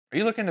Are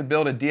you looking to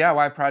build a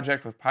DIY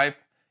project with pipe?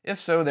 If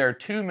so, there are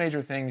two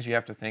major things you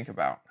have to think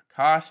about: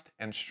 cost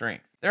and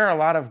strength. There are a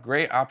lot of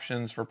great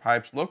options for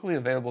pipes locally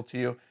available to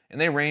you,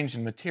 and they range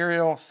in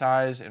material,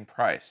 size, and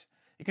price.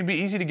 It can be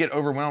easy to get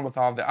overwhelmed with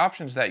all of the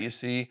options that you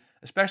see,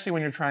 especially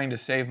when you're trying to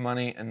save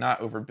money and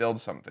not overbuild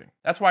something.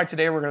 That's why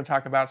today we're going to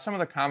talk about some of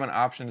the common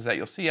options that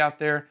you'll see out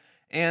there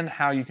and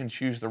how you can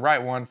choose the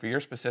right one for your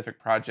specific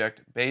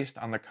project based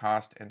on the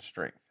cost and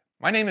strength.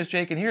 My name is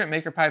Jake, and here at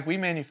Maker Pipe, we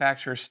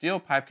manufacture steel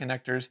pipe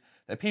connectors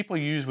that people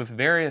use with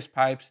various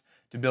pipes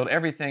to build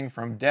everything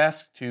from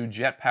desks to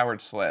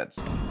jet-powered sleds.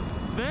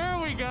 There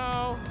we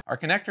go! Our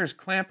connectors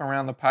clamp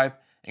around the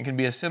pipe and can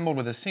be assembled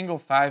with a single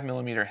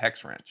 5mm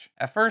hex wrench.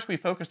 At first, we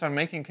focused on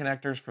making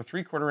connectors for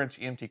 3/4-inch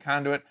EMT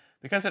conduit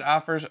because it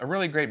offers a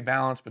really great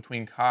balance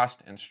between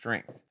cost and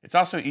strength. It's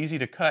also easy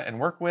to cut and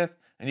work with,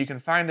 and you can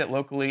find it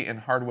locally in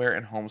hardware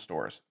and home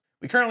stores.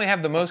 We currently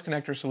have the most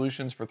connector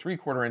solutions for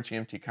 3/4-inch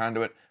EMT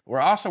conduit, but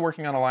we're also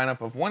working on a lineup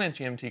of 1-inch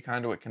EMT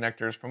conduit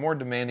connectors for more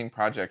demanding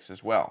projects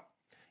as well.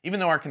 Even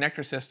though our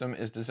connector system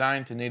is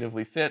designed to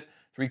natively fit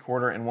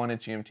 3/4 and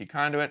 1-inch EMT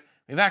conduit,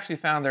 we've actually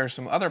found there are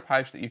some other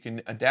pipes that you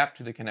can adapt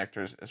to the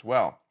connectors as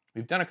well.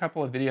 We've done a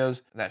couple of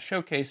videos that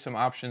showcase some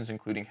options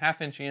including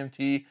 1/2-inch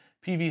EMT,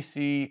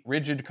 PVC,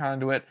 rigid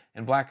conduit,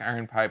 and black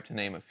iron pipe, to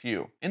name a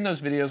few. In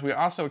those videos, we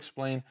also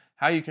explain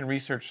how you can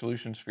research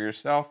solutions for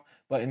yourself,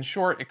 but in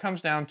short, it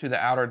comes down to the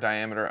outer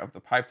diameter of the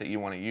pipe that you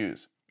want to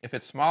use. If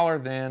it's smaller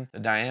than the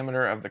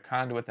diameter of the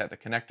conduit that the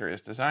connector is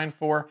designed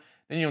for,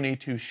 then you'll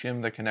need to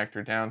shim the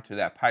connector down to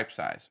that pipe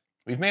size.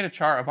 We've made a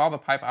chart of all the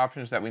pipe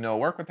options that we know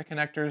work with the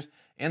connectors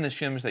and the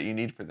shims that you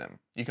need for them.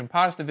 You can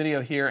pause the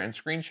video here and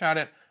screenshot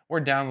it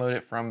or download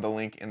it from the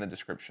link in the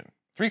description.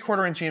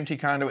 3/4-inch EMT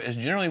conduit is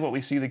generally what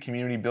we see the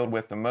community build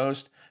with the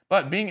most,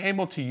 but being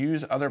able to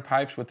use other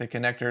pipes with the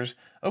connectors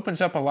opens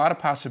up a lot of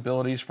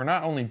possibilities for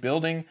not only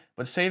building,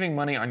 but saving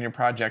money on your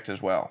project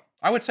as well.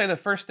 I would say the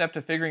first step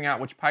to figuring out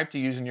which pipe to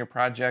use in your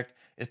project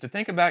is to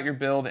think about your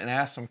build and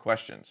ask some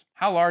questions.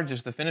 How large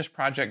is the finished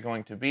project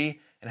going to be,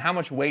 and how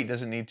much weight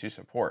does it need to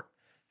support?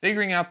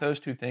 Figuring out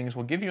those two things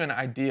will give you an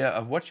idea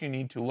of what you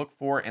need to look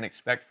for and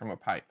expect from a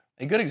pipe.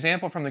 A good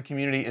example from the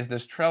community is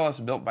this trellis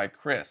built by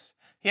Chris.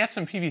 He had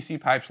some PVC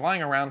pipes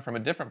lying around from a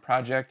different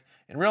project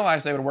and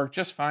realized they would work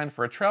just fine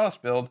for a trellis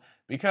build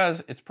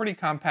because it's pretty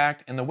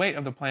compact and the weight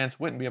of the plants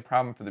wouldn't be a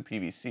problem for the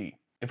PVC.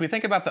 If we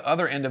think about the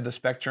other end of the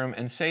spectrum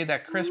and say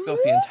that Chris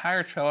built the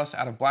entire trellis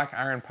out of black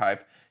iron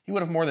pipe, he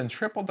would have more than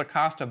tripled the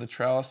cost of the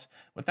trellis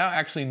without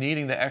actually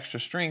needing the extra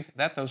strength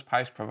that those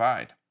pipes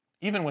provide.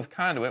 Even with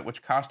conduit,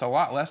 which cost a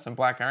lot less than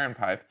black iron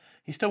pipe,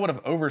 he still would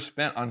have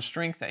overspent on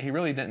strength that he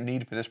really didn't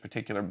need for this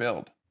particular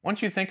build.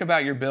 Once you think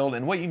about your build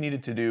and what you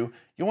needed to do,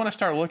 you'll want to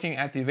start looking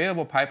at the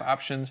available pipe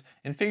options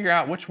and figure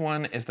out which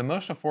one is the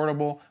most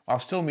affordable while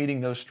still meeting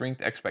those strength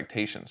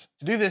expectations.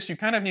 To do this, you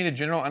kind of need a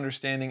general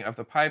understanding of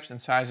the pipes and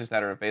sizes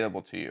that are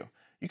available to you.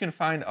 You can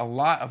find a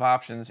lot of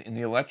options in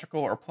the electrical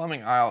or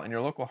plumbing aisle in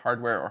your local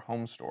hardware or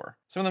home store.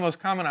 Some of the most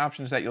common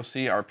options that you'll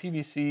see are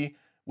PVC,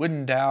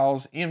 wooden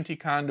dowels, EMT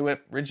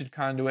conduit, rigid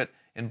conduit,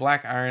 and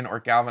black iron or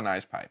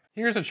galvanized pipe.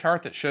 Here's a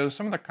chart that shows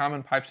some of the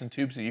common pipes and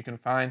tubes that you can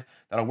find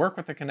that'll work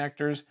with the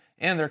connectors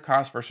and their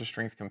cost versus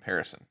strength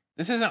comparison.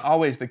 This isn't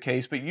always the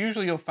case, but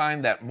usually you'll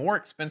find that more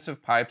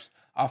expensive pipes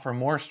offer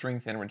more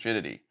strength and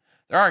rigidity.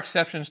 There are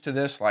exceptions to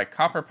this, like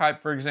copper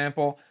pipe, for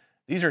example.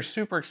 These are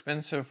super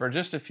expensive for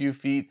just a few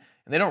feet,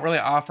 and they don't really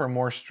offer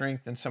more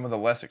strength than some of the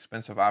less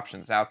expensive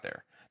options out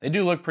there. They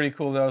do look pretty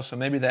cool though, so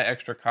maybe that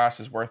extra cost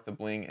is worth the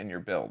bling in your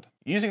build.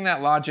 Using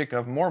that logic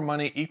of more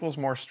money equals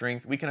more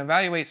strength, we can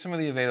evaluate some of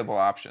the available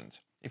options.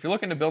 If you're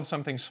looking to build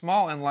something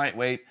small and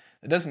lightweight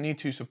that doesn't need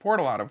to support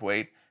a lot of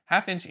weight,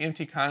 1/2-inch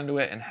EMT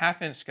conduit and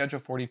 1/2-inch Schedule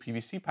 40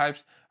 PVC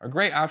pipes are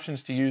great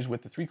options to use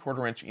with the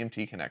 3/4-inch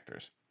EMT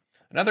connectors.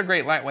 Another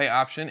great lightweight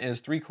option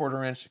is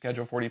 3/4-inch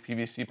Schedule 40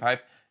 PVC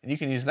pipe, and you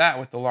can use that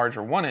with the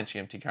larger 1-inch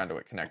EMT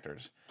conduit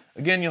connectors.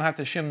 Again, you'll have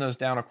to shim those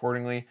down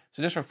accordingly,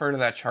 so just refer to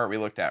that chart we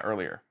looked at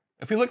earlier.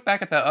 If we look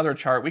back at that other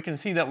chart, we can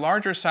see that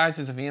larger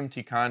sizes of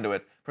EMT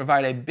conduit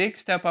provide a big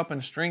step up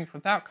in strength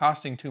without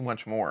costing too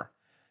much more.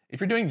 If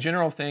you're doing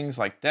general things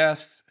like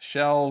desks,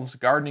 shelves,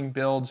 gardening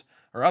builds,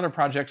 or other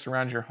projects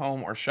around your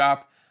home or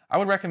shop, I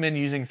would recommend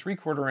using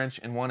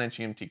 3/4-inch and 1-inch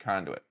EMT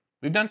conduit.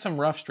 We've done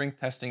some rough strength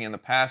testing in the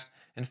past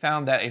and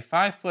found that a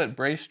 5-foot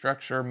brace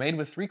structure made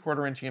with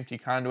 3/4-inch EMT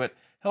conduit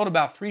held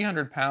about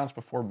 300 pounds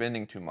before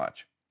bending too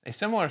much. A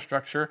similar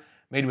structure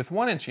made with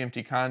 1-inch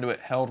EMT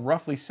conduit held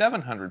roughly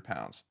 700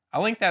 pounds.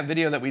 I'll link that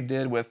video that we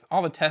did with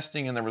all the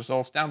testing and the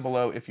results down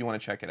below if you want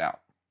to check it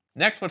out.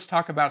 Next, let's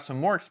talk about some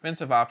more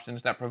expensive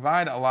options that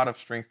provide a lot of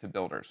strength to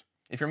builders.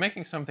 If you're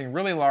making something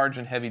really large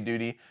and heavy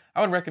duty, I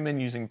would recommend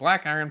using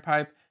black iron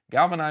pipe,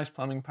 galvanized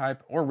plumbing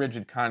pipe, or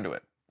rigid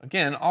conduit.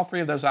 Again, all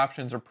three of those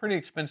options are pretty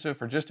expensive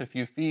for just a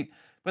few feet,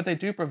 but they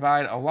do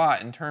provide a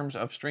lot in terms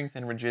of strength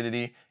and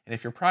rigidity, and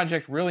if your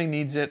project really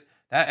needs it,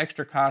 that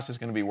extra cost is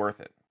going to be worth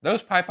it.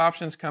 Those pipe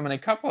options come in a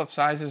couple of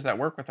sizes that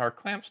work with our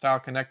clamp style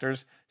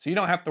connectors, so you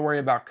don't have to worry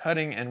about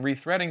cutting and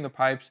rethreading the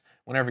pipes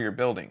whenever you're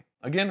building.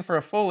 Again, for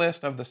a full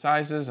list of the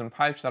sizes and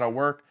pipes that'll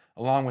work,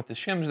 along with the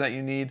shims that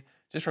you need,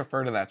 just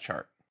refer to that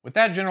chart. With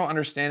that general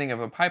understanding of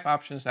the pipe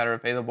options that are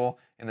available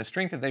and the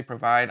strength that they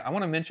provide, I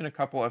want to mention a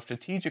couple of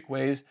strategic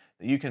ways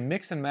that you can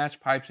mix and match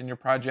pipes in your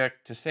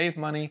project to save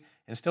money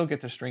and still get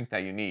the strength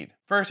that you need.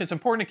 First, it's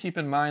important to keep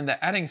in mind that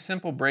adding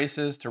simple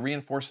braces to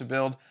reinforce a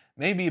build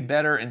may be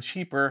better and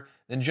cheaper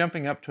than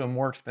jumping up to a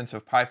more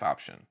expensive pipe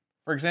option.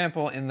 For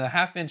example, in the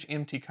 1/2-inch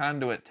EMT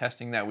conduit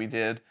testing that we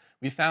did,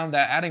 we found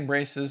that adding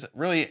braces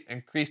really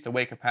increased the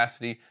weight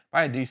capacity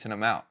by a decent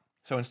amount.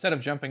 So instead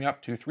of jumping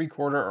up to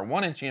 3/4 or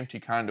 1-inch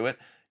EMT conduit,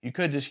 you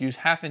could just use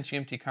 1/2-inch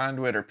EMT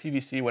conduit or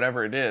PVC,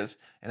 whatever it is,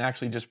 and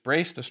actually just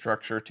brace the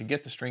structure to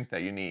get the strength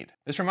that you need.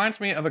 This reminds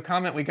me of a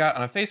comment we got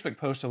on a Facebook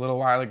post a little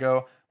while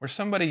ago where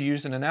somebody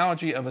used an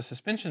analogy of a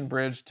suspension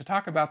bridge to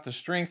talk about the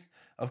strength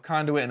of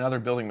conduit and other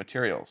building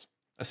materials.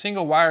 A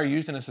single wire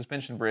used in a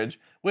suspension bridge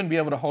wouldn't be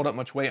able to hold up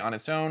much weight on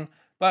its own,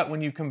 but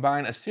when you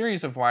combine a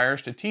series of wires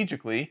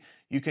strategically,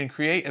 you can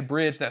create a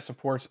bridge that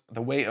supports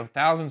the weight of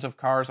thousands of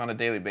cars on a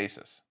daily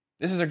basis.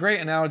 This is a great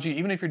analogy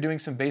even if you're doing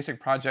some basic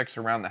projects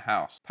around the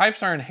house.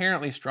 Pipes are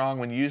inherently strong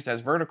when used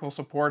as vertical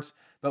supports,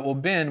 but will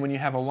bend when you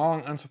have a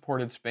long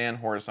unsupported span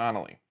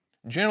horizontally.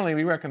 Generally,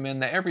 we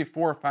recommend that every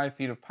 4 or 5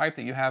 feet of pipe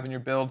that you have in your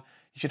build,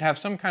 you should have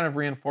some kind of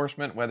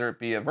reinforcement, whether it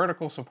be a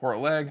vertical support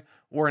leg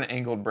or an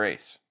angled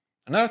brace.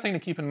 Another thing to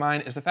keep in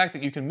mind is the fact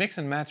that you can mix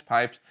and match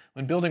pipes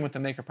when building with the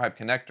MakerPipe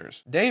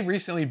connectors. Dave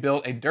recently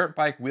built a dirt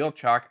bike wheel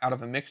chock out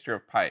of a mixture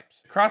of pipes.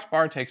 The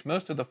crossbar takes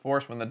most of the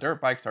force when the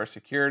dirt bikes are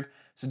secured,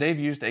 so Dave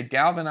used a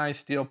galvanized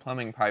steel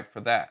plumbing pipe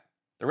for that.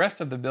 The rest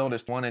of the build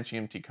is 1-inch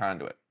EMT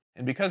conduit.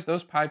 And because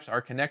those pipes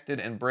are connected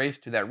and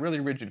braced to that really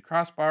rigid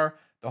crossbar,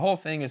 the whole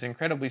thing is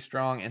incredibly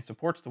strong and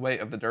supports the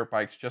weight of the dirt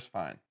bikes just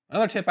fine.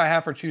 Another tip I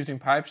have for choosing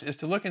pipes is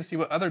to look and see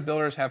what other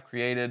builders have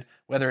created,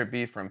 whether it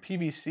be from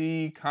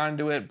PVC,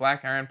 conduit,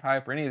 black iron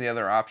pipe, or any of the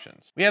other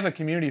options. We have a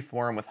community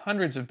forum with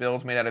hundreds of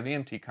builds made out of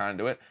EMT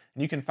conduit,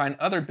 and you can find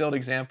other build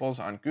examples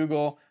on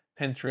Google,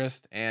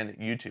 Pinterest, and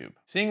YouTube.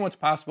 Seeing what's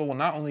possible will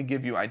not only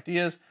give you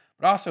ideas,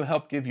 but also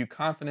help give you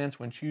confidence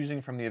when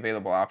choosing from the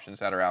available options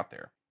that are out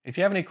there. If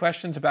you have any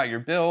questions about your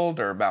build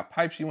or about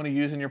pipes you want to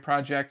use in your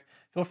project,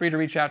 feel free to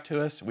reach out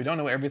to us. We don't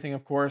know everything,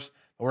 of course,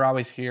 but we're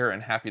always here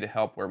and happy to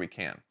help where we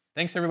can.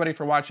 Thanks everybody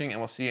for watching,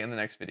 and we'll see you in the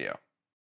next video.